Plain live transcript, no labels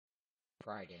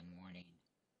Friday morning,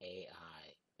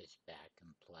 AI is back in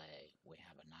play. We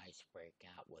have a nice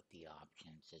breakout with the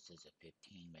options. This is a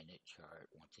 15-minute chart.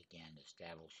 Once again,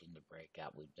 establishing the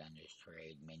breakout. We've done this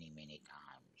trade many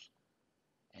times.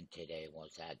 And today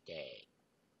was that day.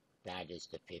 That is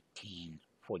the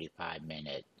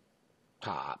 45-minute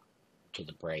top to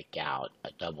the breakout,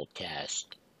 a double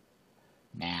test.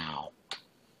 Now,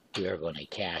 we are going to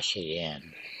cash it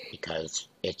in because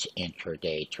it's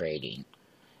intraday trading.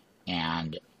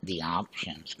 And the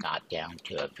options got down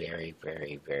to a very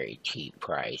cheap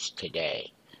price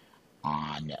today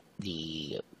on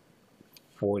the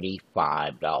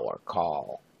 $45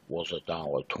 call was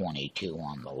 $1.22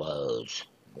 on the lows,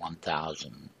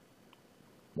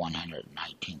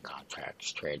 1,119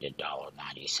 contracts traded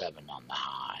 $1.97 on the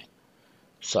high.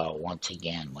 So once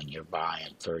again, when you're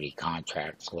buying 30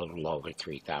 contracts, a little over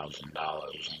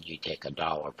 $3,000, and you take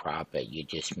 $1 profit, you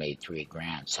just made $3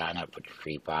 grand. Sign up for the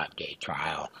free 5-day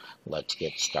trial. Let's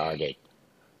get started.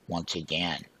 Once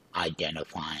again,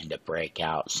 identifying the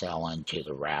breakout, sell into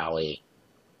the rally,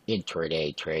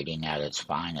 intraday trading at its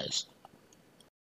finest.